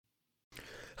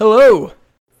Hello. Oh,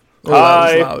 that was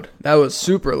Hi. loud. That was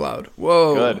super loud.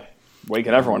 Whoa. Good.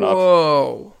 Waking everyone up.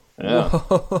 Whoa. Yeah.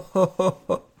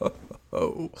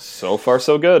 Whoa. So far,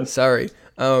 so good. Sorry.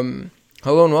 Hello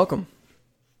and welcome.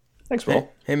 Thanks, Will.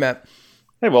 Hey, Matt.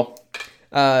 Hey, Will.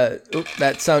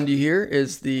 That sound you hear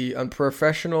is the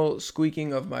unprofessional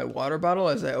squeaking of my water bottle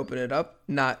as I open it up.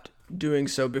 Not doing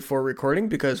so before recording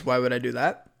because why would I do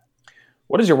that?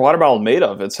 What is your water bottle made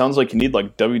of? It sounds like you need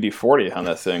like WD-40 on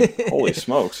that thing. Holy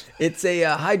smokes. It's a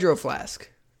hydro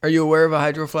flask. Are you aware of a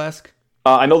hydro flask?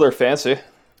 I know they're fancy.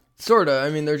 Sorta. I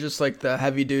mean, they're just like the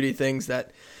heavy duty things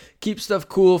that keep stuff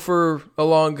cool for a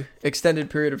long extended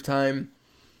period of time.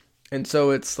 And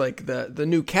so it's like the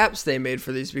new caps they made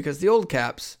for these because the old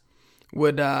caps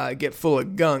would get full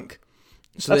of gunk.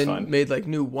 So That's they fine. made like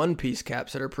new one-piece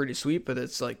caps that are pretty sweet, but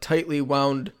it's like tightly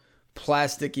wound,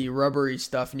 plasticky, rubbery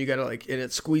stuff, and you gotta and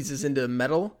it squeezes into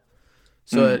metal,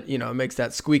 so it it makes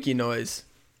that squeaky noise.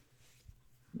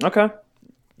 Okay.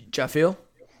 Did you feel?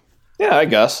 Yeah, I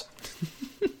guess.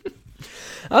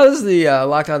 Oh, this is the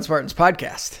Locked On Spartans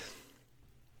podcast.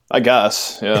 I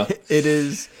guess. Yeah. It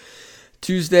is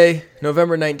Tuesday,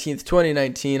 November 19th,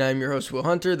 2019. I'm your host, Will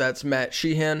Hunter. That's Matt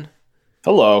Sheehan.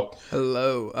 Hello.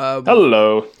 Hello.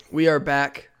 Hello. We are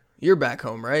back. You're back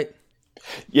home, right?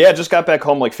 Yeah, just got back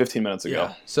home like 15 minutes ago.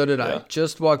 Yeah, so did I. Yeah.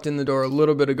 Just walked in the door a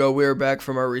little bit ago. We are back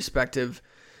from our respective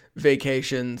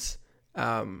vacations.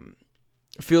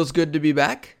 Feels good to be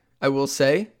back, I will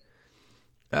say.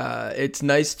 It's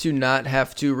nice to not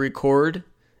have to record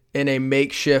in a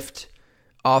makeshift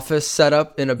office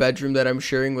setup in a bedroom that I'm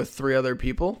sharing with 3 other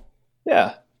people.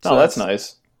 Yeah. So Oh, that's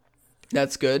nice.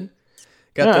 That's good.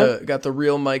 Yeah. Got the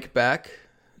real mic back,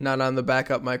 not on the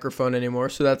backup microphone anymore,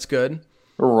 so that's good.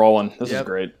 We're rolling. This is Yep.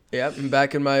 great. Yep, I'm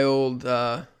back in my old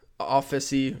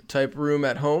office-y type room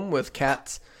at home with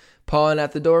cats pawing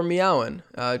at the door, meowing,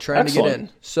 trying to get Excellent. in.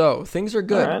 So things are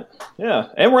good. All right. Yeah.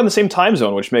 And we're in the same time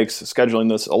zone, which makes scheduling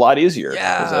this a lot easier.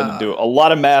 Yeah. Because I had to do a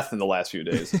lot of math in the last few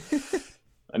days.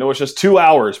 I know it's just 2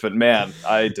 hours, but man,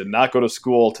 I did not go to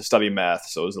school to study math,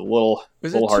 so it was a little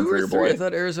Was it hard 2 for or your 3? I boy.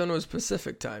 thought Arizona was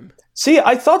Pacific time. See,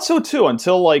 I thought so too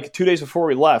until like 2 days before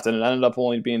we left, and it ended up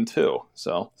only being 2.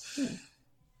 So,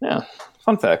 yeah,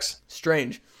 fun facts.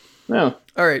 Strange. Yeah.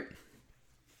 All right.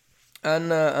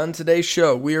 On today's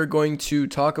show, we are going to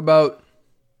talk about.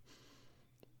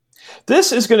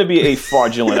 This is going to be a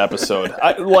fraudulent episode.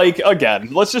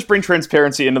 Again, let's just bring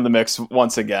transparency into the mix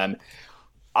once again.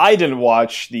 I didn't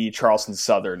watch the Charleston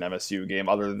Southern MSU game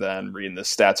other than reading the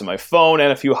stats on my phone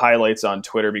and a few highlights on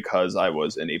Twitter because I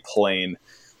was in a plane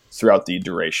throughout the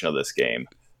duration of this game.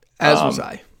 As was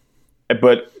I.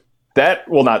 But that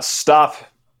will not stop,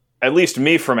 at least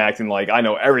me, from acting like I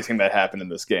know everything that happened in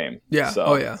this game. Yeah. So,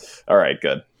 Oh, yeah. All right,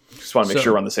 good. Just want to make So-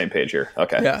 sure we're on the same page here.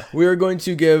 Okay. Yeah. We are going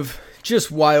to give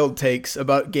just wild takes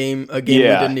about a game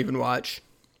Yeah. we didn't even watch.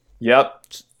 Yep.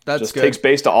 That's Just good. takes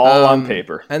based all on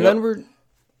paper. And Yep.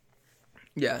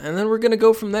 then we're gonna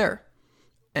go from there.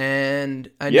 And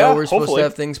I know Yeah, we're supposed hopefully. to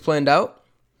have things planned out.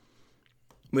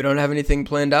 We don't have anything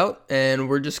planned out, and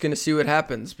we're just gonna see what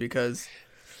happens because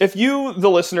If you, the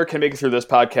listener, can make it through this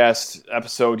podcast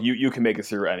episode, you can make it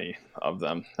through any of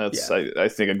them. That's, Yeah. I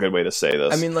think, a good way to say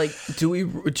this. I mean, like,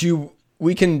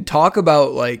 we can talk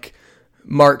about like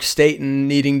Mark Staten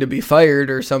needing to be fired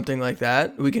or something like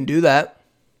that. We can do that.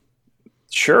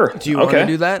 sure. Do you want to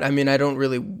do that? I mean, I don't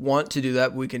really want to do that,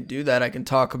 but we can do that. I can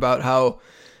talk about how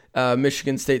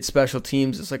Michigan State special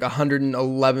teams is like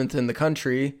 111th in the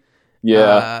country.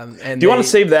 Yeah. And Do you want to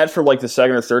save that for like the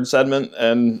second or third segment?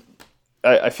 And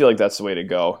I feel like that's the way to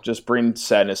go. Just bring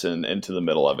sadness into the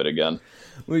middle of it again.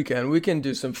 We can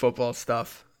do some football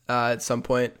stuff at some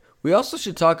point. We also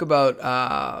should talk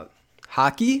about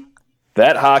hockey.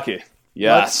 That hockey. Let's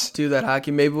Yes. do that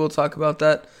hockey. Maybe we'll talk about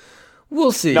that.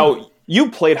 We'll see. Now, you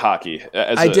played hockey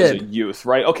as a did. youth,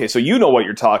 right? Okay, so you know what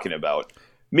you're talking about.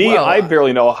 Me, Well, I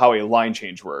barely know how a line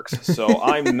change works, so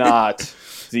I'm not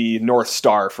the North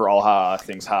Star for all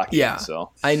things hockey. Yeah.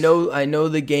 So I know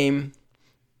the game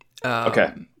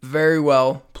okay. very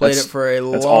well. Played That's- it for a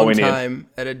that's all long we need. time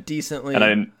at a decently And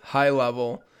I- high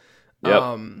level. Yep.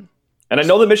 And I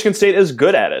know that Michigan State is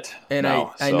good at it. And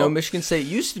now, I so- know Michigan State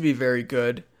used to be very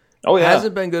good. Oh yeah.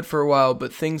 Hasn't been good for a while,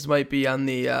 but things might be on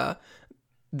the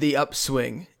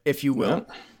upswing, if you will.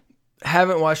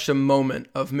 Haven't watched a moment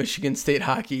of Michigan State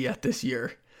hockey yet this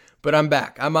year, but I'm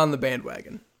back. I'm on the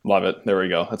bandwagon. Love it. There we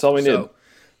go. That's all we need. So,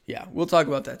 yeah, we'll talk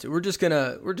about that too. We're just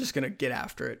gonna get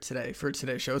after it today for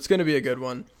today's show. It's gonna be a good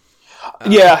one.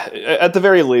 Yeah, at the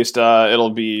very least,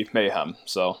 it'll be mayhem.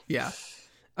 So Yeah.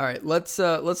 All right, let's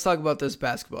talk about this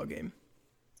basketball game.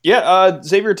 Yeah,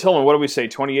 Xavier Tillman. What did we say?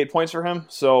 28 points for him.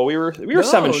 So we were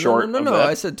seven short. No.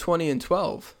 I said 20 and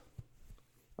 12.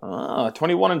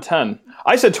 21 and 10.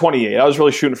 I said 28. I was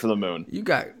really shooting for the moon. You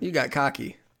got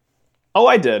cocky. Oh,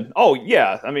 I did. Oh,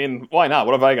 yeah. I mean, why not?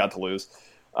 What have I got to lose?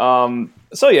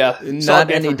 So yeah, not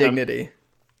any dignity.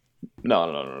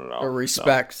 No. Or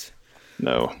respect.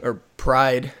 No. Or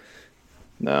pride.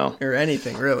 No. Or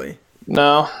anything really.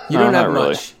 No. You don't have really.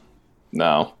 much.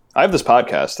 No. I have this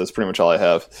podcast. That's pretty much all I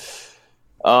have.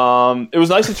 It was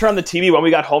nice to turn on the TV when we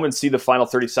got home and see the final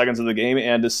 30 seconds of the game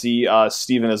and to see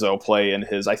Steven Izzo play in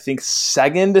his, I think,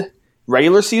 second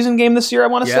regular season game this year, I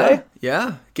want to say.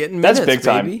 Yeah. Getting minutes, that's big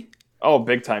time. baby. Oh,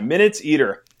 big time. Minutes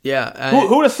eater. Yeah.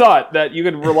 Who would have thought that you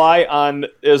could rely on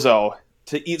Izzo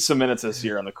to eat some minutes this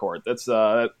year on the court? That's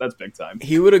big time.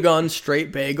 He would have gone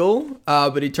straight bagel,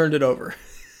 but he turned it over.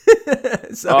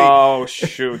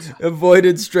 Shoot.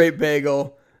 Avoided straight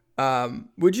bagel.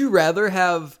 Would you rather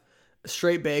have a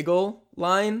straight bagel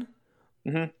line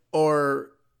or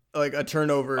like a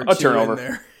turnover? A turnover. In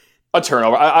there? A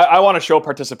turnover. I want to show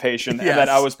participation, Yes. and that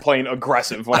I was playing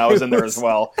aggressive when I was in there as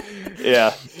well.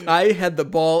 Yeah. I had the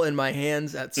ball in my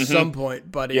hands at some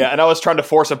point, buddy. Yeah, and I was trying to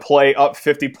force a play up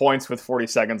 50 points with 40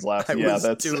 seconds left. I was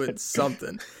doing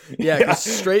something. Yeah, because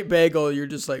straight bagel, you're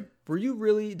just like,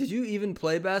 did you even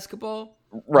play basketball?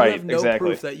 Right, you have no exactly.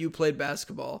 proof that you played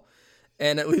basketball.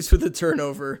 And at least with the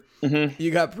turnover, you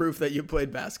got proof that you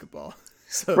played basketball.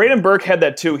 So, Braden Burke had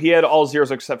that too. He had all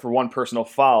zeros except for one personal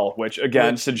foul, which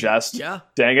again suggests,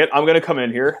 dang it, I'm going to come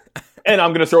in here and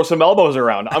I'm going to throw some elbows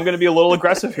around. I'm going to be a little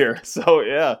aggressive here. So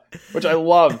yeah, which I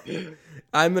love.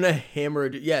 I'm going to hammer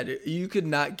it. Yeah, you could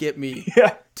not get me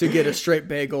to get a straight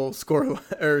bagel score.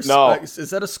 No. Is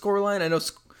that a score line? I know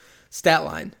stat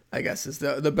line, I guess, is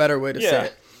the better way to say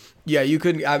it. Yeah, you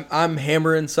could. I'm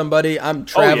hammering somebody. I'm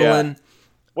traveling. Oh, yeah.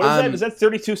 What is that? Is that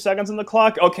 32 seconds on the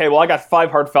clock? Okay, well, I got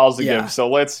 5 hard fouls to give, so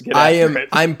let's get after it.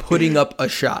 I'm putting up a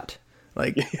shot.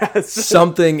 Like,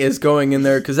 something is going in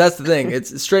there, because that's the thing.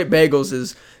 It's straight bagels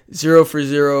is 0 for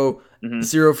 0,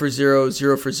 0 for 0,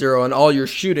 0 for 0, and all you're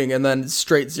shooting, and then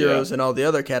straight zeros in all the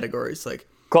other categories. Like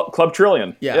Club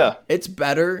Trillion. Yeah. It's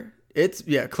better.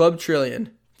 Club Trillion.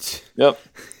 Yep.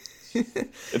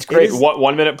 It's great.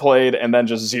 1 minute played, and then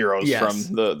just zeros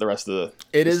from the rest of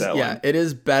the line. It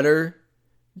is better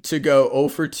to go 0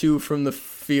 for 2 from the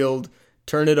field,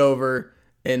 turn it over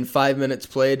in 5 minutes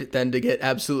played, than to get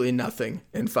absolutely nothing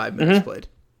in 5 minutes played.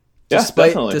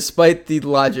 Definitely. Despite the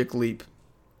logic leap.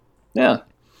 Yeah.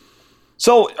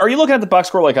 So, are you looking at the box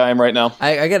score like I am right now?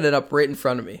 I got it up right in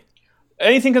front of me.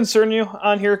 Anything concern you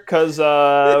on here? Because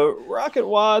Rocket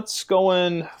Watts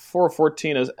going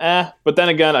 4-14 is But then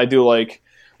again, I do like,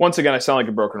 once again, I sound like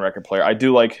a broken record player. I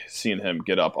do like seeing him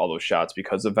get up all those shots,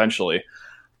 because eventually,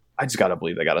 I just got to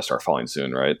believe they got to start falling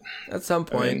soon, right? At some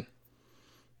point.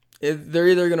 They're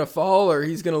either going to fall or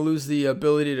he's going to lose the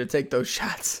ability to take those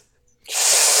shots.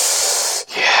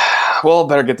 Yeah. Well,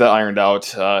 better get that ironed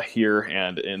out here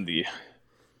and in the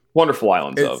wonderful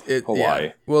islands of Hawaii.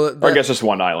 Yeah. Well, or I guess just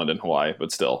one island in Hawaii,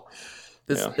 but still.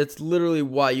 It's literally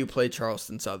why you play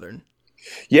Charleston Southern.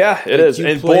 Yeah, it is.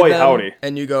 And boy, howdy.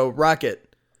 And you go,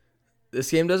 Rocket,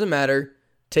 this game doesn't matter.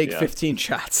 Take 15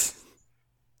 shots.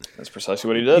 That's precisely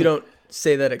what he did. You don't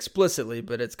say that explicitly,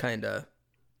 but it's kind of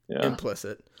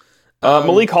implicit.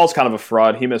 Malik Hall's kind of a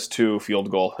fraud. He missed 2 field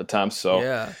goal attempts,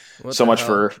 so so much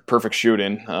for perfect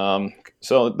shooting.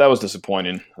 So that was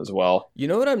disappointing as well. You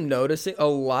know what I'm noticing? A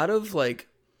lot of like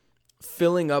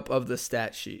filling up of the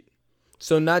stat sheet.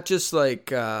 So not just like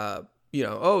so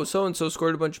and so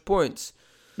scored a bunch of points.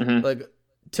 Like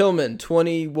Tillman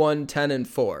 21, 10, and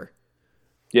 4.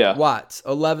 Yeah. Watts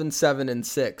 11, 7, and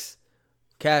 6.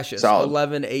 Cassius,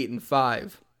 11, 8, and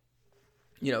 5.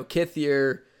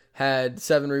 Kithier had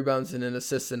 7 rebounds and an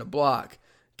assist and a block.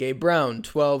 Gabe Brown,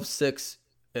 12, 6.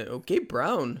 Gabe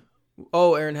Brown.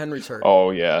 Oh, Aaron Henry's hurt.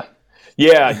 Oh, yeah.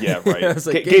 Yeah, right.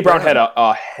 Like, Gabe Brown had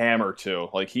a hammer, too.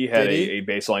 Like, he had a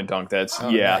baseline dunk. That's,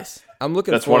 nice. I'm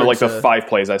looking That's one of, the 5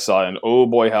 plays I saw, and oh,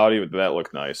 boy, howdy, that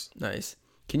looked nice. Nice.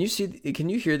 Can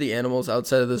you hear the animals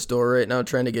outside of this door right now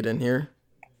trying to get in here?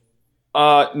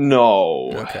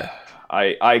 No. Okay.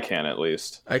 I can at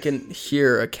least. I can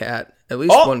hear a cat. At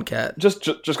least one cat. Just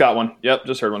got one. Yep,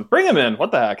 just heard one. Bring him in.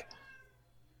 What the heck?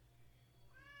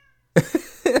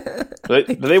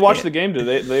 do they watch the game? Do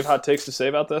they have hot takes to say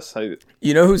about this?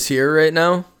 You know who's here right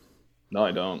now? No,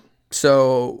 I don't.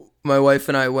 So my wife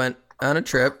and I went on a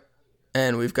trip,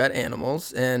 and we've got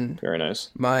animals. And very nice.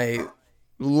 My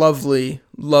lovely,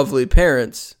 lovely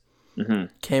parents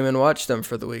came and watched them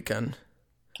for the weekend.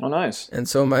 Oh, nice. And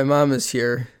so my mom is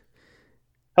here.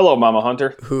 Hello, Mama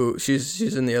Hunter. Who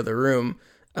she's in the other room,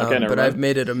 Okay, never but mind. I've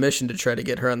made it a mission to try to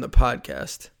get her on the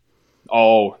podcast.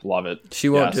 Oh, love it. She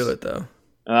won't Yes. do it though.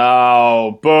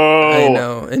 Oh, boo. I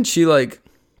know. And she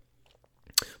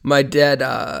my dad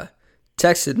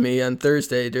texted me on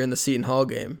Thursday during the Seton Hall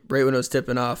game, right when it was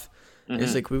tipping off.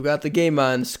 He's like, we've got the game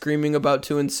on, screaming about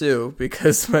to ensue,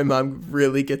 because my mom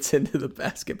really gets into the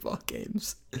basketball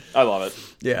games. I love it.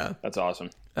 Yeah. That's awesome.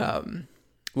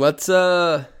 Let's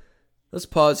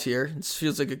pause here. This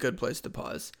feels like a good place to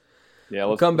pause. Yeah,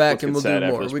 We'll come back and let's we'll get do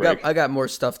sad more. after this break. I got more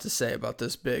stuff to say about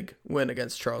this big win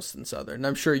against Charleston Southern. And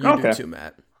I'm sure you do Okay. too,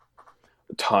 Matt.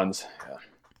 Tons. Yeah.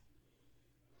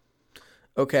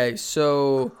 Okay,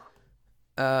 so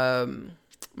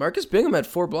Marcus Bingham had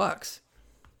 4 blocks.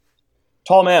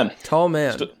 Tall man. Tall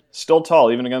man. Still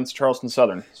tall, even against Charleston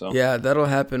Southern. So Yeah, that'll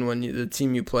happen when the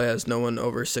team you play has no one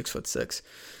over 6'6". it's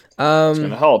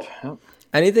gonna help. Yep.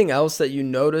 Anything else that you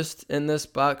noticed in this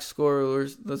box score?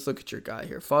 Let's look at your guy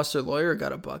here. Foster Lawyer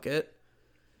got a bucket.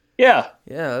 Yeah,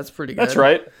 Yeah, that's pretty good. that's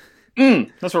right.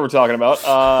 That's what we're talking about.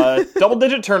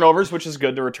 Double-digit turnovers, which is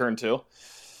good to return to.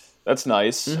 That's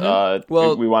nice.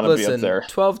 Well, we want to be listen, up there.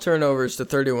 12 turnovers to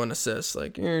 31 assists.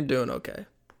 Like, you're doing okay.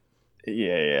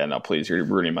 Yeah. No, please, you're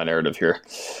ruining my narrative here.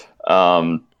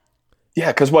 Yeah,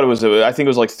 because what was it? I think it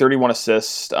was like 31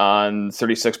 assists on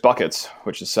 36 buckets,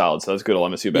 which is solid. So that's good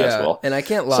on MSU basketball. Yeah, and I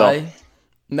can't lie.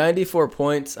 94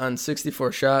 points on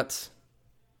 64 shots.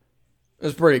 It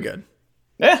was pretty good.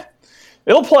 Yeah,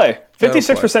 it'll play.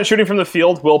 56% shooting from the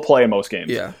field will play in most games.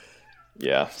 Yeah.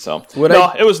 Yeah, so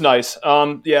It was nice.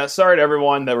 Yeah, sorry to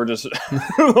everyone that were just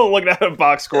looking at a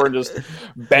box score and just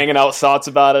banging out thoughts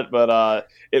about it, but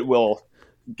it will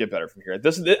get better from here. I think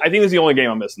this is the only game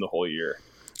I'm missing the whole year.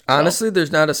 Honestly,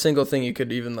 there's not a single thing you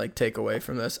could even take away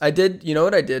from this. You know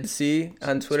what I did see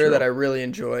on Twitter that I really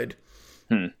enjoyed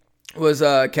was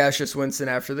Cassius Winston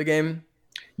after the game.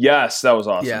 Yes, that was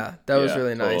awesome. Yeah, that was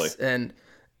really nice. Totally. And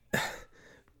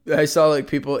I saw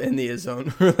people in the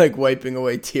zone were wiping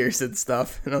away tears and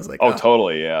stuff, and I was like, oh,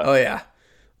 totally, yeah. Oh yeah,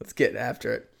 let's get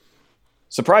after it.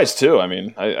 Surprised too. I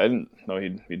mean, I didn't know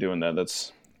he'd be doing that.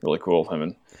 That's really cool of him,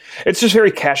 and it's just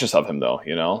very Cassius of him, though.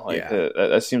 You know,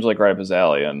 that seems like right up his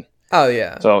alley. And oh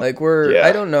yeah, so I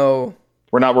don't know.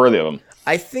 We're not worthy of him.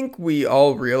 I think we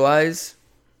all realize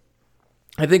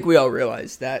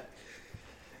that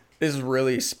this is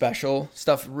really special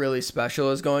stuff. Really special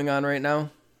is going on right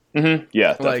now. Mm-hmm.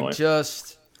 Yeah, definitely.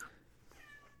 Just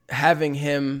having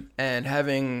him and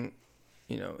having,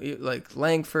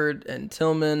 Langford and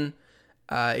Tillman,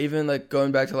 even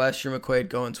going back to last year, McQuaid,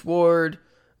 Goins, Ward,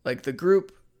 the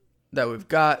group that we've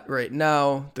got right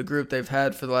now, the group they've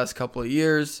had for the last couple of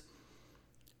years.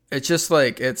 It's just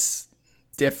it's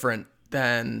different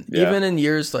than even in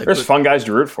years there's fun guys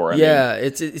to root for.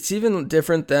 It's even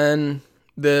different than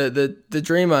the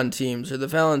Draymond teams or the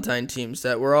Valentine teams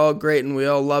that were all great and we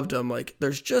all loved them.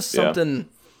 There's just something,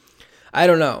 I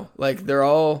don't know. They're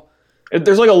all.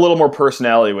 There's a little more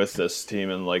personality with this team,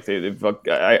 and they've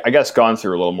I guess gone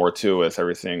through a little more too with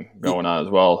everything going on as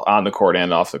well on the court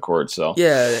and off the court. So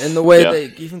yeah, and the way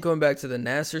they even going back to the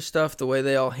Nassar stuff, the way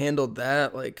they all handled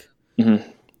that,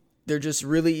 they're just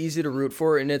really easy to root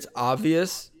for, and it's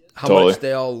obvious how much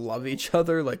they all love each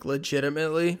other,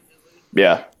 legitimately.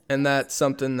 Yeah. And that's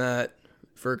something that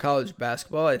for college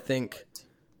basketball, I think,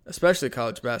 especially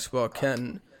college basketball,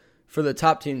 can, for the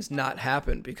top teams, not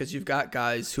happen because you've got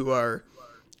guys who are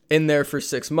in there for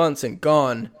 6 months and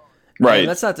gone. Right. And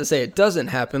that's not to say it doesn't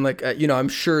happen. I'm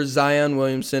sure Zion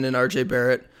Williamson and RJ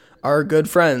Barrett are good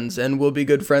friends and will be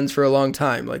good friends for a long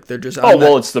time. They're just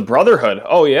it's the brotherhood.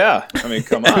 Oh yeah, I mean,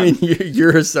 come on. I mean,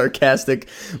 you're a sarcastic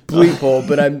bleep hole,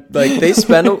 but I'm they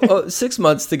spent 6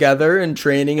 months together in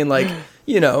training and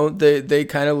they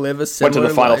kind of live a similar went to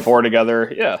the Final life. Four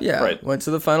together. Yeah, right. Went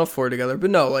to the Final Four together,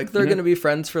 but no, they're going to be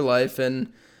friends for life,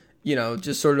 and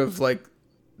just sort of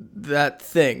that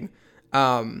thing.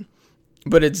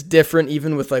 But it's different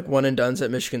even with one and dones at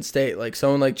Michigan State.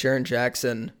 Someone like Jaren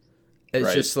Jackson.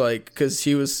 It's just because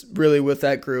he was really with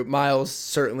that group. Miles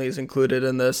certainly is included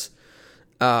in this.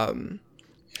 You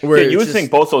would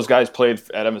think both those guys played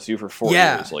at MSU for 4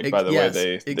 years. By the way,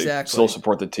 they still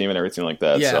support the team and everything like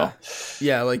that. Yeah, so.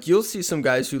 Yeah. You'll see some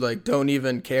guys who don't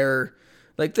even care.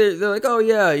 They're like, oh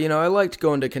yeah, I liked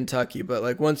going to Kentucky,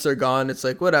 but once they're gone, it's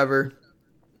whatever.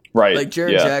 Right.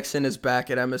 Jaren Jackson is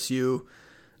back at MSU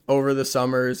over the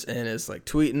summers and is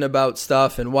tweeting about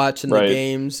stuff and watching the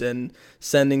games and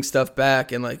sending stuff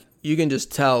back, and you can just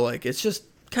tell it's just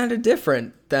kind of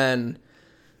different than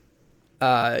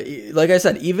like I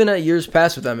said, even at years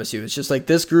past with MSU. It's just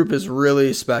this group is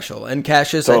really special, and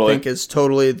Cassius I think is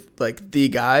totally the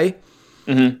guy.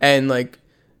 And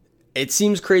it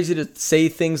seems crazy to say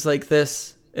things like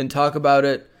this and talk about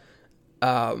it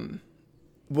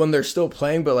when they're still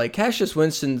playing, but like Cassius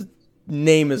Winston's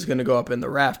name is going to go up in the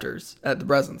rafters at the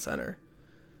Breslin Center.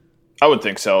 I would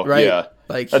think so. Right? Yeah.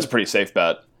 Like that's a pretty safe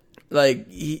bet. Like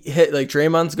he hit, like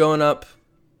Draymond's going up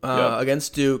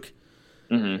against Duke.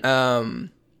 Mm-hmm.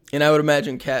 And I would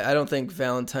imagine I don't think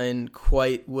Valentine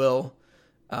quite will.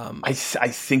 I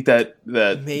think that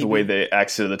maybe. The way they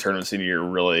exited the tournament senior year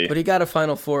really. But he got a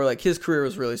Final Four. Like his career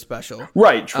was really special.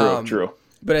 Right. True.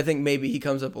 But I think maybe he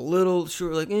comes up a little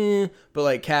short, like, but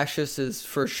like Cassius is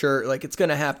for sure, like it's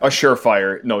gonna happen. A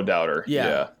surefire, no doubter.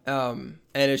 Yeah. And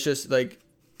it's just like,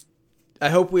 I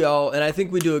hope we all, and I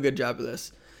think we do a good job of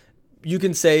this. You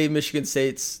can say Michigan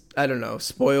State's, I don't know,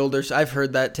 spoiled, or I've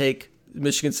heard that take.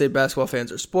 Michigan State basketball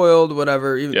fans are spoiled,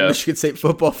 whatever. Even Michigan State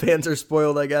football fans are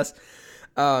spoiled, I guess.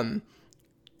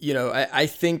 I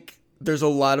think there's a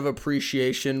lot of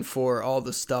appreciation for all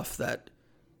the stuff that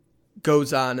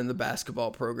goes on in the basketball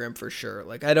program for sure.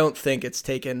 Like, I don't think it's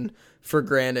taken for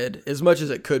granted as much as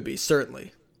it could be,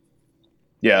 certainly.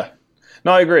 Yeah.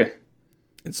 No, I agree.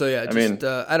 And so,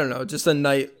 I don't know, just a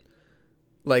night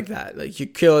like that. Like, you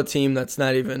kill a team that's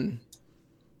not even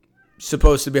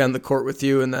supposed to be on the court with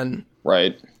you, and then...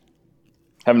 Right.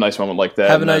 Have a nice moment like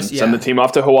that. Send the team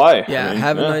off to Hawaii. Yeah,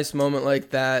 a nice moment like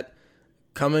that.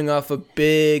 Coming off a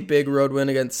big, big road win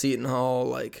against Seton Hall,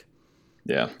 like...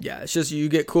 Yeah, it's just you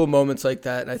get cool moments like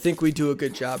that, and I think we do a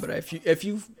good job. But if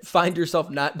you find yourself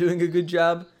not doing a good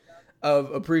job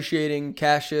of appreciating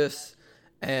Cassius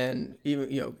and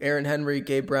even Aaron Henry,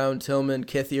 Gabe Brown, Tillman,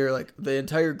 Kithier, like the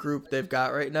entire group they've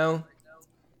got right now,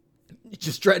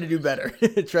 just try to do better.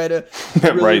 Try to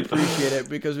really appreciate it,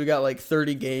 because we got like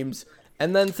 30 games,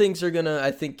 and then things are gonna,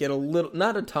 I think, get a little,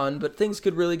 not a ton, but things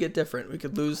could really get different. We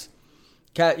could lose.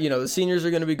 The seniors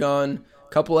are gonna be gone. A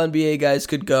couple NBA guys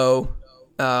could go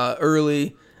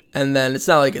early, and then it's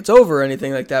not like it's over or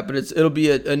anything like that, but it'll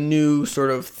be a new sort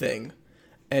of thing,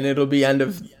 and it'll be end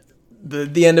of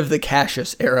the end of the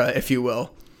Cassius era, if you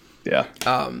will. Yeah.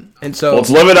 And so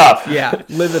let's live it up. Yeah,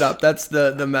 live it up. That's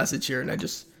the message here, and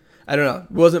I don't know,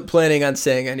 wasn't planning on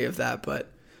saying any of that,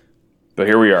 but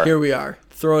here we are. Here we are,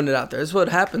 throwing it out there. This is what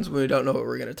happens when we don't know what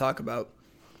we're going to talk about.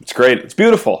 It's great. It's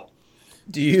beautiful.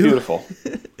 Beautiful.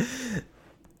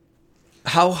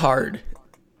 How hard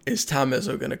is Tom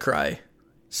Izzo going to cry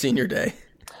senior day?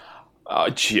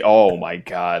 Oh my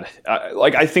God!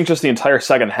 I think just the entire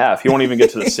second half, he won't even get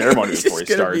to the ceremony before he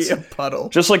starts. Be a puddle.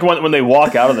 Just like when they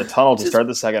walk out of the tunnel to start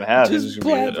the second half, it's just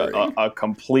going to be a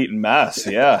complete mess.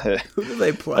 Yeah. Who do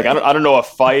they play? Like I don't know if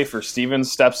Fife or Stevens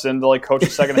steps in to like coach the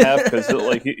second half, because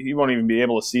he won't even be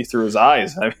able to see through his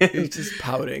eyes. I mean, he's just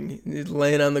pouting. He's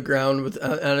laying on the ground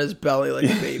on his belly like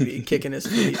a baby, kicking his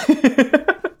feet.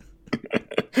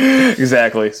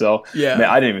 Exactly. So yeah, man,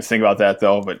 I didn't even think about that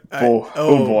though. But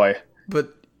oh boy.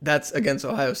 But that's against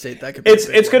Ohio State. That could.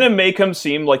 It's going to make him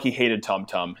seem like he hated Tum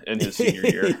Tum in his senior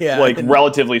year. Yeah,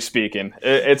 relatively speaking,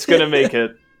 it's going to make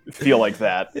it feel like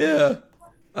that. Yeah.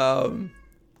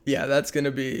 Yeah, that's going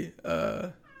to be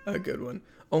a good one.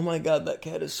 Oh my God, that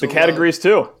cat is so. The categories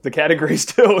too.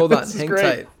 Hold on, hang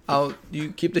tight.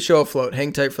 You keep the show afloat.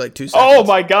 Hang tight for like 2 seconds. Oh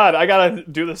my God, I gotta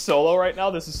do the solo right now.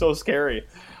 This is so scary.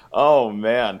 Oh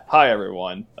man. Hi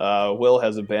everyone. Will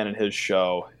has abandoned his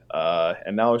show.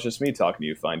 And now it's just me talking to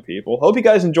you fine people. Hope you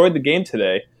guys enjoyed the game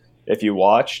today, if you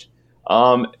watched.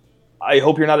 I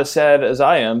hope you're not as sad as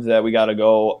I am that we got to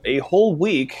go a whole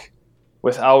week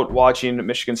without watching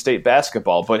Michigan State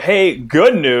basketball. But hey,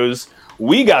 good news,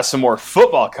 we got some more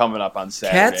football coming up on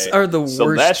Saturday. Cats are the worst.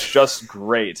 So that's just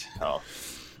great. Oh.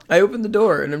 I open the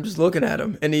door, and I'm just looking at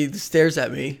him, and he stares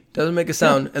at me, doesn't make a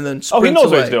sound, and then sprints he knows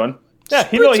away. what he's doing. Yeah,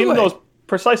 he knows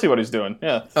precisely what he's doing.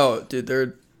 Yeah. Oh, dude,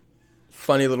 they're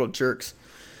funny little jerks.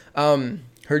 Heard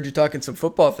you talking some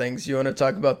football things. You want to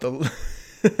talk about the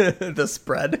the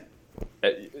spread?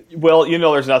 Well,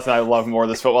 there's nothing I love more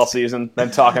this football season than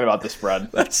talking about the spread.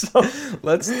 Let's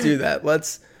do that.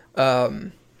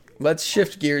 Let's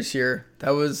shift gears here.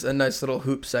 That was a nice little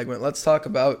hoop segment. Let's talk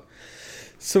about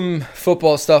some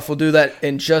football stuff. We'll do that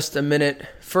in just a minute.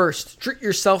 First, treat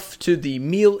yourself to the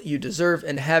meal you deserve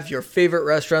and have your favorite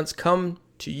restaurants come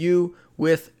to you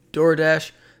with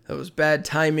DoorDash. That was bad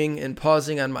timing and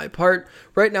pausing on my part.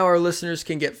 Right now, our listeners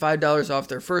can get $5 off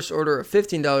their first order of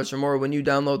 $15 or more when you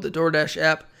download the DoorDash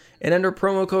app and enter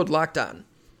promo code LOCKEDON.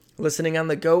 Listening on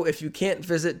the go, if you can't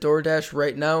visit DoorDash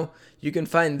right now, you can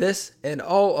find this and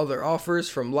all other offers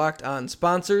from Locked On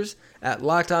sponsors at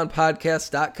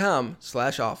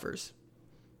lockedonpodcast.com/offers.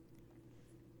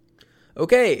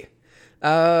 Okay.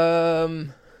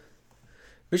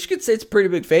 Michigan State's a pretty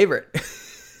big favorite.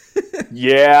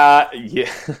 Yeah.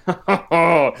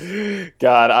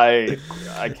 God, I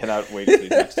cannot wait for these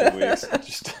next 2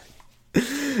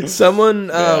 weeks. Someone,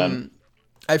 Man.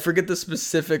 I forget the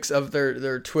specifics of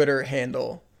their Twitter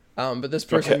handle, but this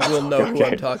person Okay. will know who I'm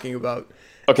Okay. talking about.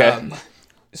 Okay.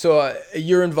 So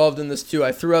you're involved in this too.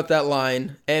 I threw out that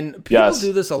line, and people Yes.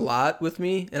 do this a lot with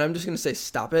me, and I'm just going to say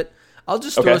stop it. I'll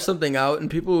just throw something out, and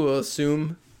people will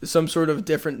assume some sort of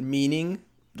different meaning.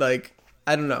 Like,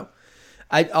 I don't know.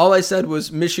 All I said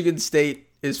was Michigan State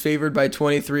is favored by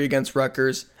 23 against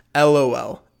Rutgers.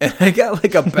 LOL. And I got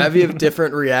like a bevy of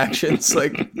different reactions,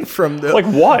 like from the Like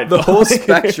what? the whole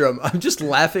spectrum. I'm just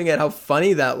laughing at how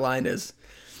funny that line is.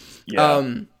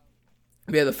 Yeah.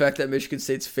 Yeah, the fact that Michigan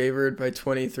State's favored by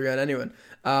 23 on anyone.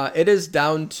 It is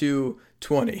down to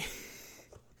 20.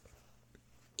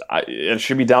 It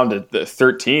should be down to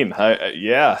 13.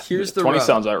 Yeah. Here's the 20 rub.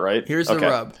 sounds about right. Here's the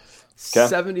rub.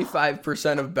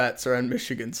 75% of bets are on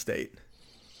Michigan State.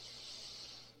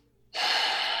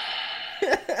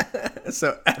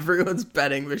 So everyone's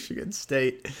betting Michigan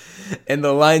State, and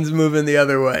the line's moving the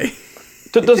other way.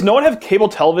 Does no one have cable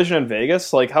television in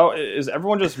Vegas? Like, how is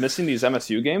everyone just missing these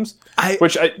MSU games?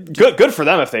 Good for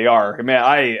them if they are. I mean,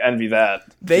 I envy that.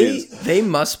 They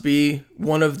must be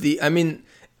one of the. I mean,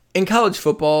 in college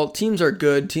football, teams are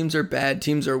good, teams are bad,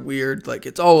 teams are weird. Like,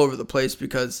 it's all over the place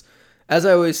because, as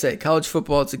I always say, college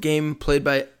football, it's a game played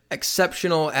by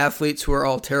exceptional athletes who are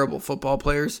all terrible football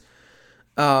players.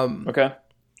 Okay,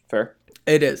 fair.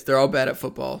 It is. They're all bad at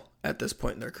football at this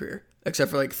point in their career,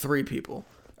 except for like 3 people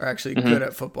are actually good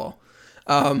at football.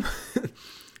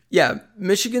 Yeah,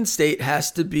 Michigan State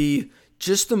has to be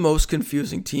just the most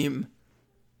confusing team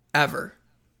ever.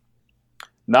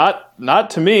 Not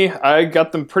to me. I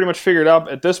got them pretty much figured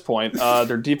out at this point.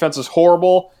 Their defense is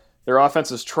horrible. Their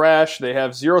offense is trash. They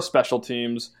have 0 special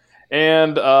teams.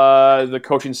 And the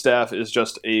coaching staff is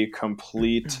just a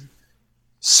complete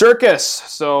circus.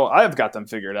 So I've got them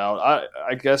figured out.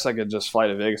 I guess I could just fly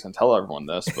to Vegas and tell everyone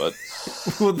this, but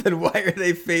Well, then why are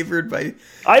they favored by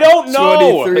I don't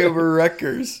know. 23 over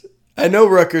Rutgers? I know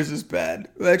Rutgers is bad.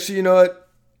 Well, actually, you know what?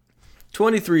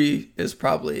 23 is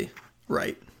probably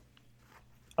right.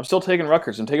 I'm still taking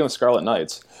Rutgers. I'm taking the Scarlet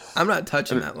Knights. I'm not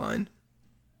touching that line.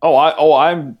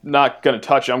 I'm not going to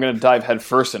touch it. I'm going to dive head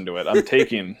first into it. I'm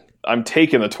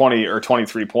taking the 20 or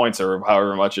 23 points or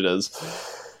however much it is.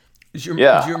 Do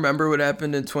you remember what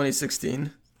happened in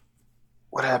 2016?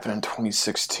 What happened in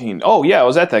 2016? Oh, yeah, I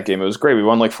was at that game. It was great. We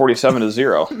won like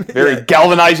 47-0. Very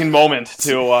galvanizing moment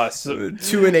to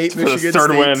 2-8 Michigan the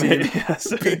third State win. team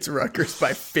Yes. beats Rutgers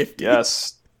by 50.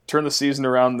 Yes. Turn the season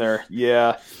around there.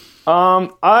 Yeah. I'm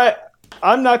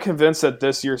not convinced that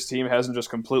this year's team hasn't just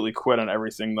completely quit on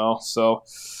everything, though. So,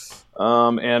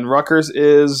 and Rutgers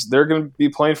they're going to be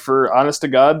playing for, honest to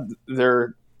God,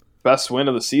 their best win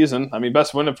of the season. I mean,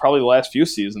 best win of probably the last few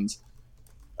seasons.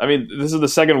 I mean, this is the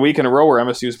second week in a row where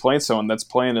MSU is playing someone that's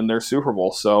playing in their Super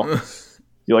Bowl. So,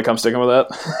 you like I'm sticking with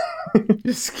that?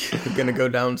 Just going to go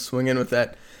down swinging with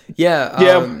that. Yeah.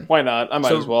 Yeah, why not? I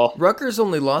might as well. Rutgers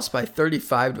only lost by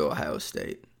 35 to Ohio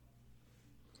State.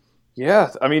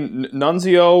 Yeah, I mean,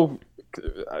 Nunzio,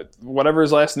 whatever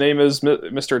his last name is,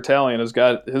 Mr. Italian, has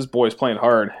got his boys playing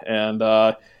hard. And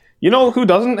you know who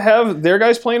doesn't have their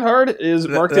guys playing hard is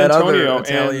Mark D'Antonio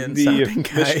and the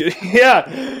guy.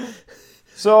 Yeah.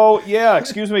 So, yeah,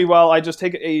 excuse me while I just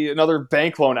take another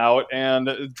bank loan out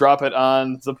and drop it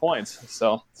on the points.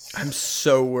 So I'm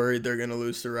so worried they're going to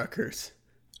lose to Rutgers.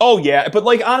 Oh, yeah, but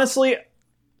like honestly,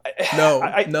 no.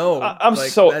 I'm like,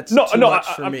 so that's too much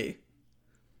for me.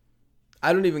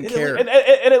 I don't even care. It'd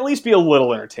at least be a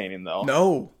little entertaining, though.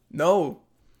 No.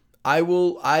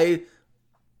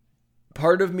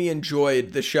 Part of me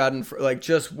enjoyed the Schadenfreude, like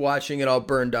just watching it all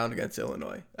burn down against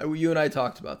Illinois. You and I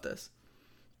talked about this.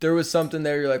 There was something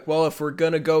there. You're like, well, if we're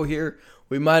gonna go here,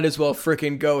 we might as well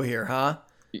freaking go here, huh?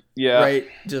 Yeah. Right.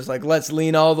 Just like let's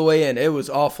lean all the way in. It was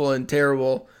awful and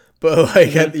terrible, but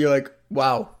like you're like,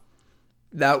 wow,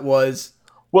 that was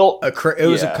it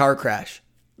was a car crash.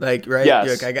 Like, right? Yes.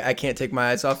 You're like, I can't take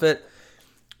my eyes off it.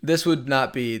 This would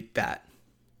not be that.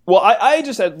 Well, I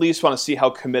just at least want to see how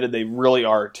committed they really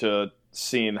are to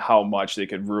seeing how much they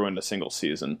could ruin a single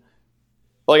season.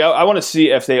 Like, I want to see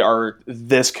if they are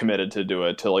this committed to do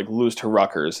it, to like lose to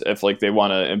Rutgers, if like they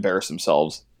want to embarrass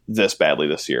themselves this badly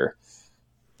this year.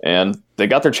 And they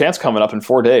got their chance coming up in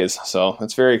 4 days, so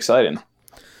it's very exciting.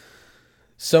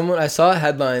 I saw a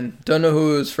headline, don't know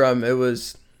who it was from. It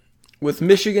was with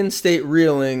Michigan State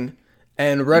reeling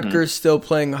and Rutgers still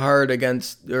playing hard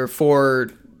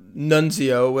for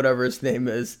Nunzio, whatever his name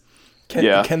is.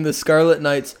 Can the Scarlet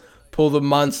Knights pull the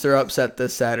monster upset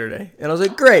this Saturday. And I was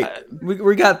like, great.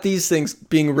 We got these things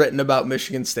being written about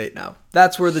Michigan State now.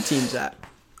 That's where the team's at.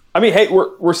 I mean, hey,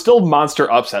 we're still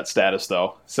monster upset status,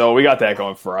 though. So we got that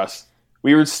going for us.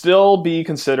 We would still be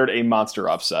considered a monster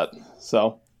upset.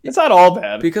 So it's not all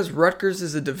bad. Because Rutgers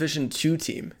is a Division II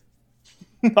team.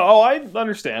 Oh, I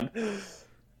understand.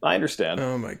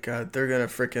 Oh, my God. They're going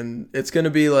to freaking... It's going to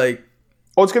be like...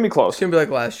 Oh, it's going to be close. It's going to be like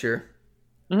last year.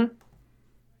 Mm-hmm.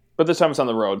 But this time it's on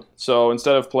the road. So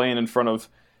instead of playing in front of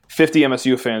 50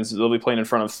 MSU fans, they'll be playing in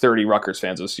front of 30 Rutgers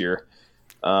fans this year.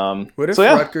 What if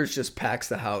Rutgers just packs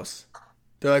the house?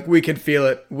 They're like, we can feel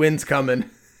it. Wind's coming.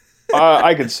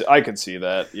 I could see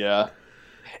that, yeah.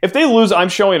 If they lose, I'm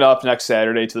showing up next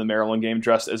Saturday to the Maryland game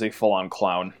dressed as a full-on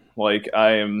clown. Like,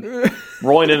 I am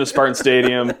rolling into Spartan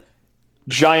Stadium,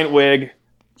 giant wig,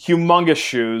 humongous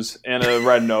shoes, and a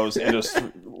red nose, and just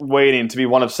waiting to be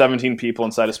one of 17 people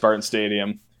inside of Spartan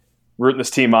Stadium, rooting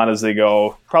this team on as they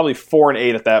go. Probably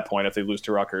 4-8 at that point if they lose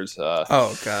to Rutgers.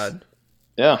 Oh, God.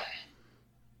 Yeah.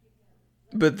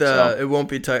 But it won't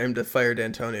be time to fire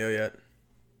D'Antonio yet.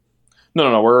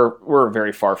 No. We're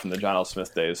very far from the John L.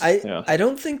 Smith days. I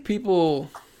don't think people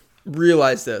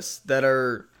realize this that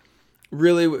are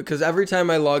really, because every time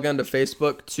I log onto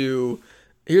Facebook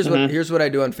here's what I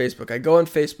do on Facebook. I go on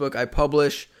Facebook, I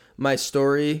publish my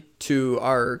story to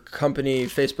our company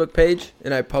Facebook page,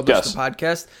 and I publish the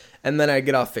podcast, and then I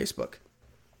get off Facebook.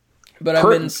 But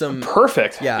I'm in some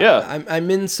perfect. Yeah. I'm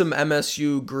in some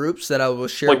MSU groups that I will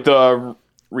share, like the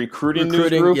recruiting news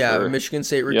group. Yeah, Michigan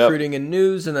State recruiting and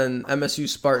news, and then MSU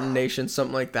Spartan Nation,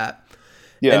 something like that.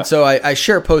 Yeah. And so I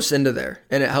share posts into there,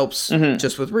 and it helps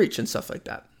just with reach and stuff like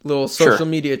that. Little social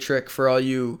media trick for all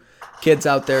you kids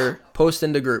out there. Post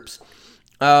into groups.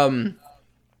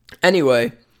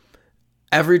 Anyway,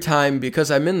 every time,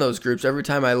 because I'm in those groups, every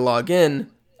time I log in,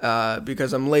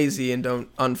 because I'm lazy and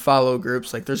don't unfollow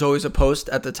groups, like there's always a post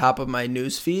at the top of my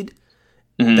news feed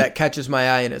that catches my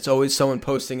eye, and it's always someone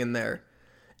posting in there.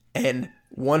 And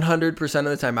 100% of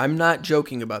the time, I'm not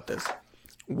joking about this,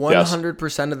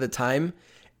 100% of the time,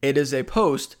 it is a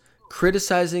post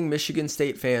criticizing Michigan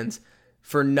State fans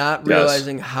for not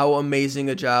realizing how amazing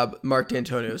a job Mark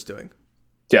D'Antonio is doing.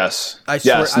 Yes. I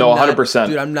swear, yes. No, 100%.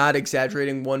 Dude, I'm not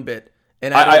exaggerating one bit.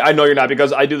 And I know you're not,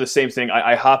 because I do the same thing.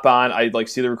 I hop on, I like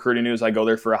see the recruiting news, I go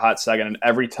there for a hot second, and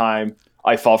every time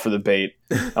I fall for the bait.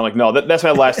 I'm like, no, that's my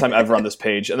last time ever on this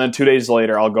page. And then 2 days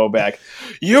later, I'll go back.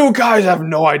 You guys have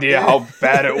no idea how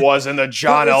bad it was in the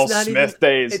John L. Smith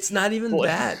days. It's not even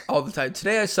that all the time.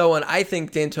 Today I saw one. I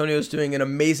think D'Antonio's doing an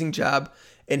amazing job,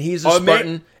 and he's a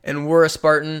Spartan, and we're a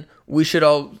Spartan. We should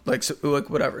all, like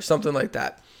whatever, something like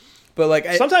that. But like,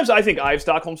 sometimes I think I have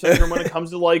Stockholm Syndrome when it comes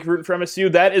to like rooting for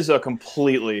MSU. That is a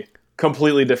completely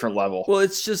different level. Well,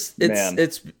 it's just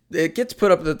it gets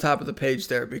put up at the top of the page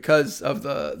there because of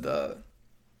the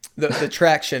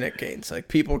traction it gains. Like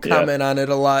people comment on it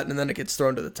a lot, and then it gets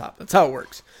thrown to the top. That's how it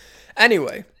works.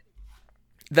 Anyway,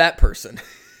 that person.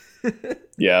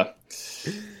 Yeah.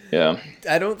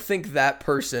 I don't think that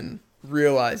person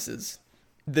realizes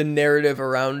the narrative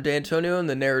around D'Antonio and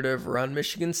the narrative around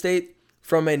Michigan State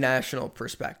from a national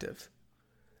perspective.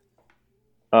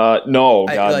 No.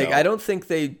 I don't think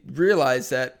they realize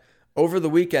that over the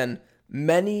weekend,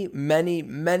 many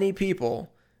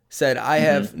people said, I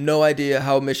have no idea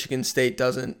how Michigan State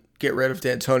doesn't get rid of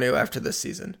D'Antonio after this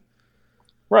season.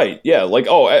 Right, yeah. Like,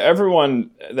 everyone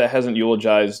that hasn't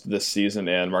eulogized this season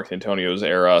and Mark D'Antonio's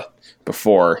era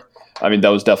before, I mean, that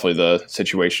was definitely the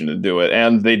situation to do it.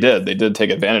 And they did. They did take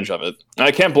advantage of it. And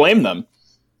I can't blame them.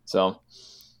 So,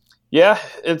 yeah,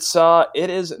 it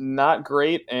is not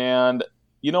great. And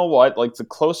you know what? Like, the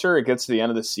closer it gets to the end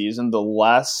of the season, the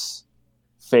less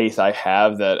faith I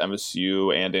have that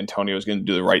MSU and D'Antonio is going to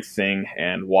do the right thing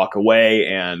and walk away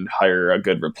and hire a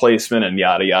good replacement and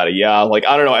yada, yada, yada. Like,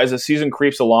 I don't know. As the season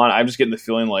creeps along, I'm just getting the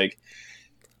feeling like,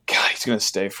 God, he's going to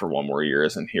stay for one more year.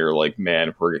 And here, like,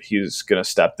 man, he's going to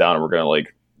step down and we're going to,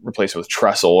 like, replace it with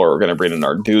Tressel, or we're going to bring in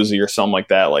Narduzzi or something like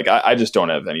that. Like, I just don't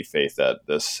have any faith that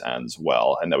this ends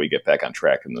well and that we get back on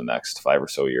track in the next 5 or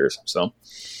so years. So,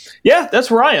 yeah, that's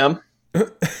where I am.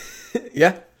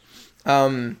 Yeah.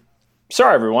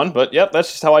 Sorry, everyone, but yep,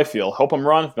 that's just how I feel. Hope I'm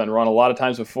wrong. I've been wrong a lot of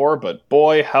times before, but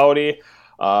boy, howdy.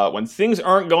 When things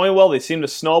aren't going well, they seem to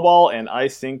snowball, and I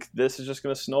think this is just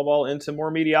going to snowball into more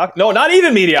mediocrity. No, not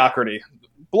even mediocrity.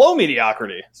 Below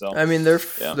mediocrity. So I mean, they're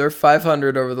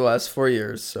 500 over the last 4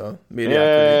 years, so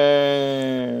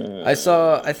mediocrity.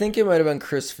 I think it might have been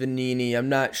Chris Vanini. I'm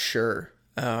not sure.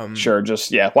 Sure,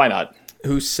 why not?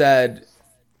 Who said,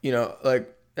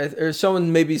 like, or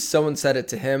someone said it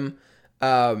to him,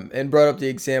 and brought up the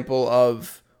example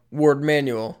of Ward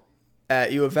Manuel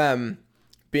at U of M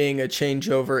being a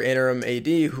changeover interim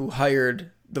AD who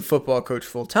hired the football coach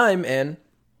full time and,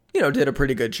 did a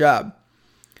pretty good job.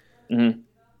 Mm-hmm.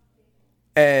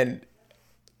 And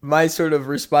my sort of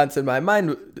response in my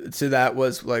mind to that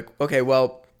was like, okay,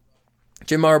 well,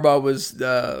 Jim Harbaugh was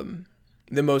the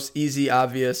most easy,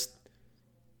 obvious,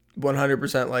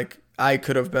 100% like I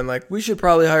could have been like, we should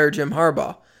probably hire Jim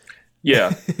Harbaugh.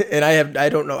 Yeah. And I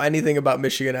don't know anything about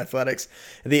Michigan athletics,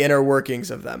 the inner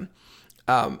workings of them.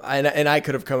 And I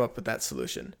could have come up with that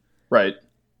solution. Right.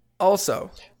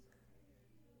 Also,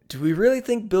 do we really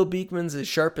think Bill Beekman's as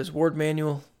sharp as Ward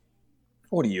Manuel?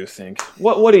 What do you think?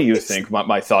 What do you think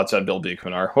my thoughts on Bill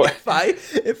Beekman are?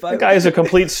 The guy is a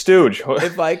complete stooge.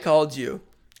 If I called you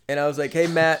and I was like, hey,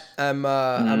 Matt, I'm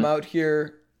out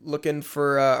here looking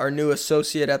for our new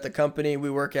associate at the company. We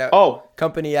work at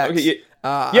Company X. Okay,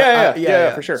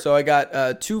 yeah, for sure. So I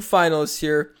got 2 finalists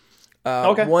here.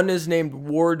 Okay. One is named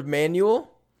Ward Manuel.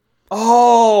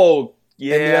 Oh,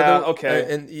 yeah. And the other,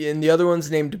 okay. And the other one's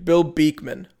named Bill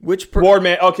Beekman. Ward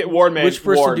Man. Which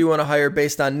person do you want to hire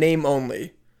based on name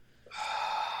only?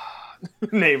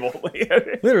 Name only.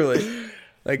 Literally.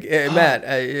 Like, hey, Matt,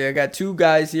 I got 2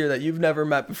 guys here that you've never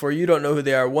met before. You don't know who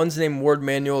they are. One's named Ward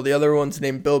Manuel. The other one's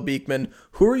named Bill Beekman.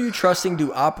 Who are you trusting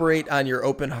to operate on your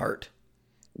open heart?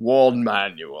 Ward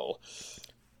Manuel.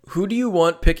 Who do you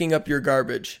want picking up your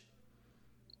garbage?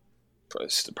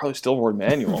 Probably still Ward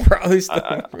Manuel. Probably still.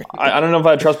 I don't know if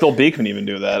I trust Bill Beekman even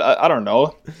do that. I don't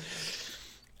know.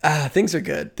 Things are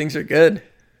good. Things are good.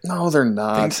 No, they're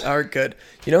not. Things are good.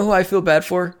 You know who I feel bad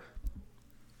for?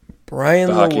 Brian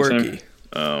Lewerke.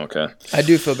 Oh, okay. I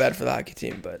do feel bad for the hockey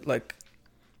team, but like,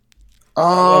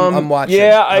 I'm watching.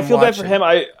 Yeah, I feel bad for him.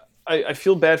 I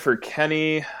feel bad for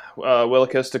Kenny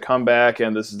Willekes to come back,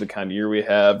 and this is the kind of year we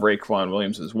have. Raekwon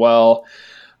Williams as well.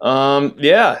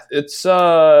 Yeah, it's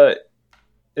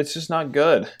just not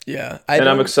good. Yeah,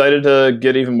 I'm excited to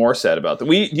get even more sad about that.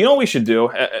 You know what we should do?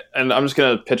 And I'm just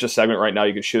gonna pitch a segment right now.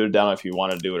 You can shoot it down if you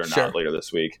want to do it or not later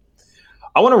this week.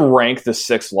 I want to rank the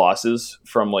 6 losses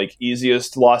from like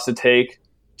easiest loss to take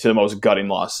to the most gutting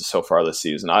losses so far this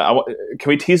season. Can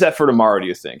we tease that for tomorrow? Do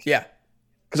you think? Yeah,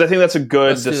 because I think that's a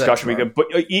good discussion. We could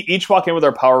each walk in with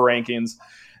our power rankings,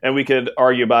 and we could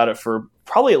argue about it for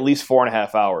probably at least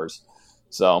 4.5 hours.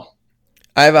 So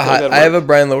I have a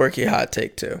Brian Lewerke hot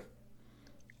take too.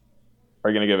 Are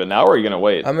you going to give it now, or are you going to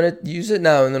wait? I'm going to use it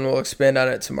now, and then we'll expand on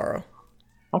it tomorrow.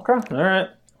 Okay. All right.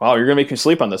 Wow, you're going to make me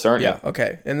sleep on this, aren't you? Yeah,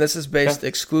 okay. And this is based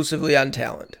exclusively on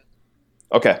talent.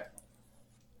 Okay.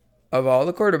 Of all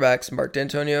the quarterbacks Mark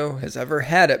D'Antonio has ever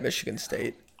had at Michigan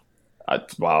State.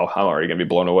 Wow, I'm already going to be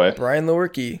blown away. Brian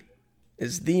Lewerke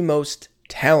is the most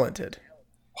talented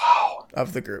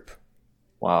of the group.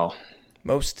 Wow.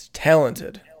 Most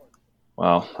talented.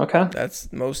 Wow, okay.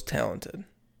 That's most talented.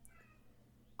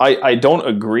 I don't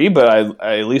agree, but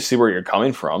I at least see where you're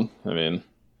coming from. I mean...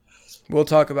 We'll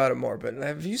talk about it more, but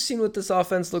have you seen what this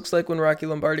offense looks like when Rocky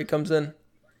Lombardi comes in?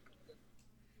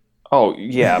 Oh,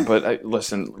 yeah, but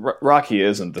listen, Rocky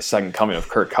isn't the second coming of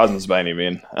Kirk Cousins by any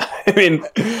means. I mean,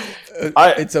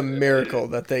 it's a miracle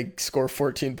that they score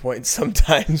 14 points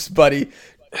sometimes, buddy.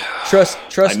 Trust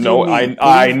I know, you me.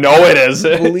 I know it is.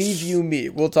 Believe you me.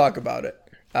 We'll talk about it.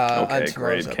 Okay,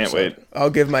 great. Episode. Can't wait. I'll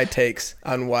give my takes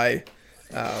on why,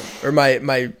 or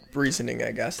my reasoning,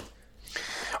 I guess.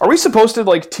 Are we supposed to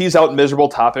like tease out miserable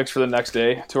topics for the next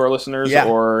day to our listeners?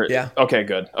 Yeah. Yeah. Okay,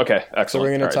 good. Okay, excellent. So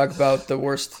we're going to talk about the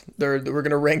worst. We're going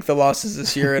to rank the losses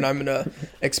this year, and I'm going to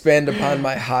expand upon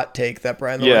my hot take that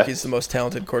Brian Lewerke is the most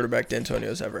talented quarterback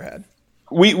D'Antonio's ever had.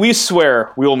 We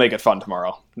swear we will make it fun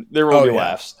tomorrow. There will be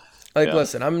laughs.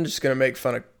 Listen, I'm just going to make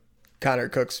fun of Connor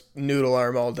Cook's noodle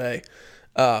arm all day.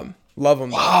 Love him.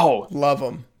 Wow. Love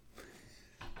him.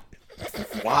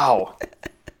 Wow.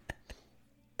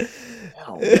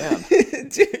 Oh, man.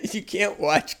 Dude, you can't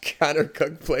watch Connor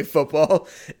Cook play football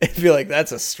and feel like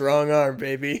that's a strong arm,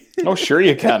 baby. Oh, sure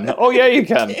you can. Oh, yeah, you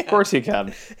can. Of course you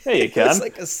can. Yeah, you can. It's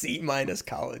like a C-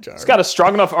 college arm. He's got a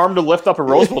strong enough arm to lift up a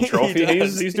Rose Bowl trophy.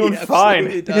 He's doing fine.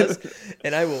 He does.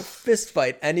 And I will fist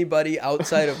fight anybody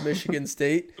outside of Michigan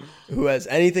State who has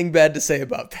anything bad to say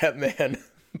about that man.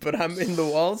 But I'm in the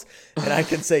walls, and I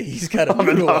can say he's got a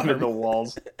noodle arm. I'm in the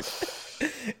walls.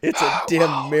 It's a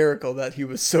damn miracle that he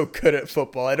was so good at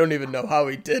football. I don't even know how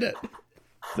he did it.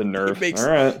 The nerve. All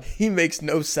right. He makes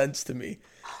no sense to me.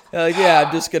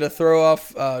 I'm just going to throw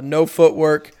off no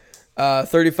footwork,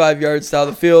 35 yards down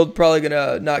the field. Probably going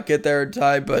to not get there in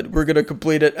time, but we're going to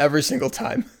complete it every single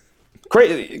time.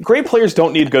 Great players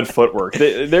don't need good footwork.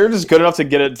 They're just good enough to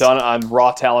get it done on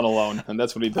raw talent alone, and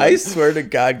that's what he does. I swear to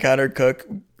God, Connor Cook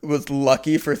was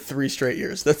lucky for 3 straight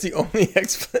years. That's the only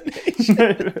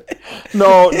explanation.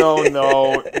 No.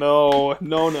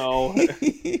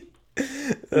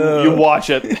 You watch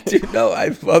it. Dude, no,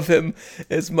 I love him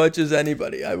as much as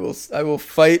anybody. I will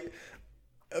fight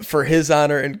for his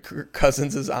honor and Kirk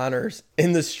Cousins' honors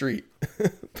in the street.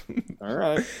 All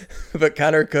right. But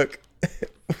Connor Cook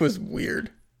was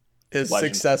weird. His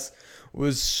Legend. success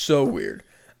was so weird.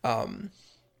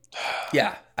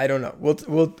 Yeah, I don't know.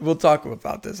 We'll talk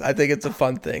about this. I think it's a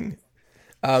fun thing.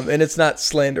 And it's not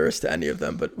slanderous to any of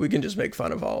them, but we can just make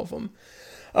fun of all of them.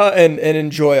 And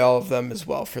enjoy all of them as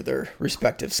well for their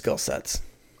respective skill sets.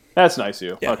 That's nice of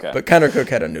you. Yeah, Okay. But Connor Cook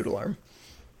had a noodle arm.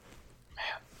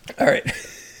 Man. All right.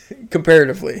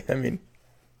 Comparatively, I mean,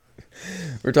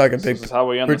 we're talking big. This is how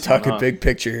we end we're this one, talking huh? big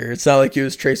picture here. It's not like he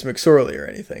was Trace McSorley or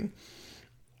anything.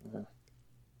 All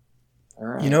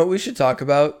right. You know what we should talk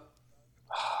about?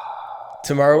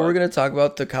 Tomorrow we're going to talk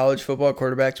about the college football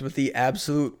quarterbacks with the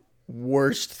absolute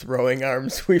worst throwing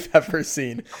arms we've ever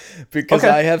seen, because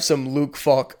Okay. I have some Luke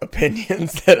Falk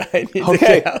opinions that I need to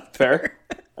Okay. get out. Fair.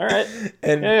 All right.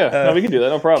 And Yeah. No, we can do that.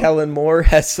 No problem. Kellen Moore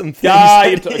has some things.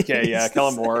 Yeah. that he Okay. Yeah. needs to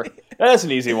Kellen say. Moore. That's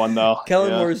an easy one though.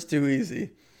 Kellen Yeah. Moore is too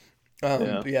easy.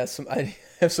 Yeah. But yeah, I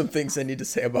have some things I need to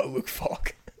say about Luke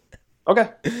Falk. Okay.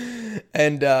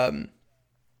 And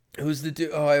who's the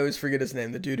dude? Oh, I always forget his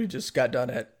name. The dude who just got done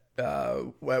at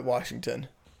Washington.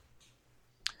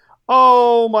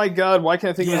 Oh my God! Why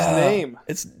can't I think of his name?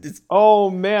 It's Oh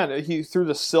man, he threw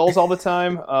the sills all the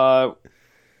time.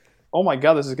 Oh my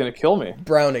God, this is gonna kill me.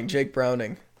 Browning, Jake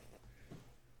Browning.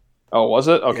 Oh, was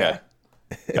it? Okay.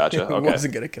 Gotcha. It Okay.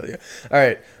 wasn't gonna kill you. All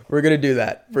right, we're gonna do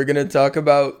that. We're gonna talk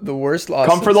about the worst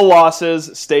losses. Come for the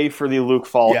losses, stay for the Luke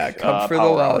Falk. Yeah, come for the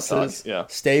power hour losses. talk. Yeah.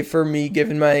 Stay for me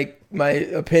giving my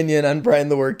opinion on Brian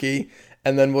Lewerke,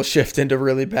 and then we'll shift into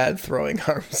really bad throwing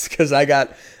arms because I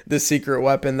got the secret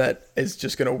weapon that is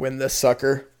just gonna win this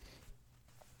sucker.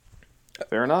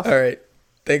 Fair enough. All right.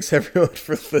 Thanks everyone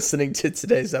for listening to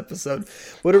today's episode.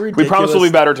 What a ridiculous, We promise we'll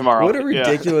be better tomorrow. What a Yeah.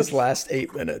 ridiculous last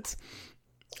 8 minutes.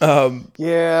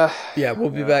 Yeah. Yeah, we'll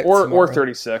be back Or tomorrow.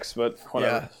 36, but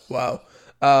whatever. Yeah,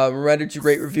 wow. Reminder to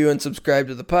rate, review, and subscribe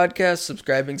to the podcast.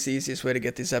 Subscribing's the easiest way to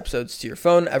get these episodes to your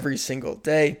phone every single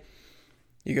day.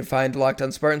 You can find Locked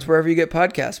On Spartans wherever you get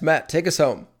podcasts. Matt, take us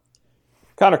home.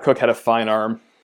 Connor Cook had a fine arm.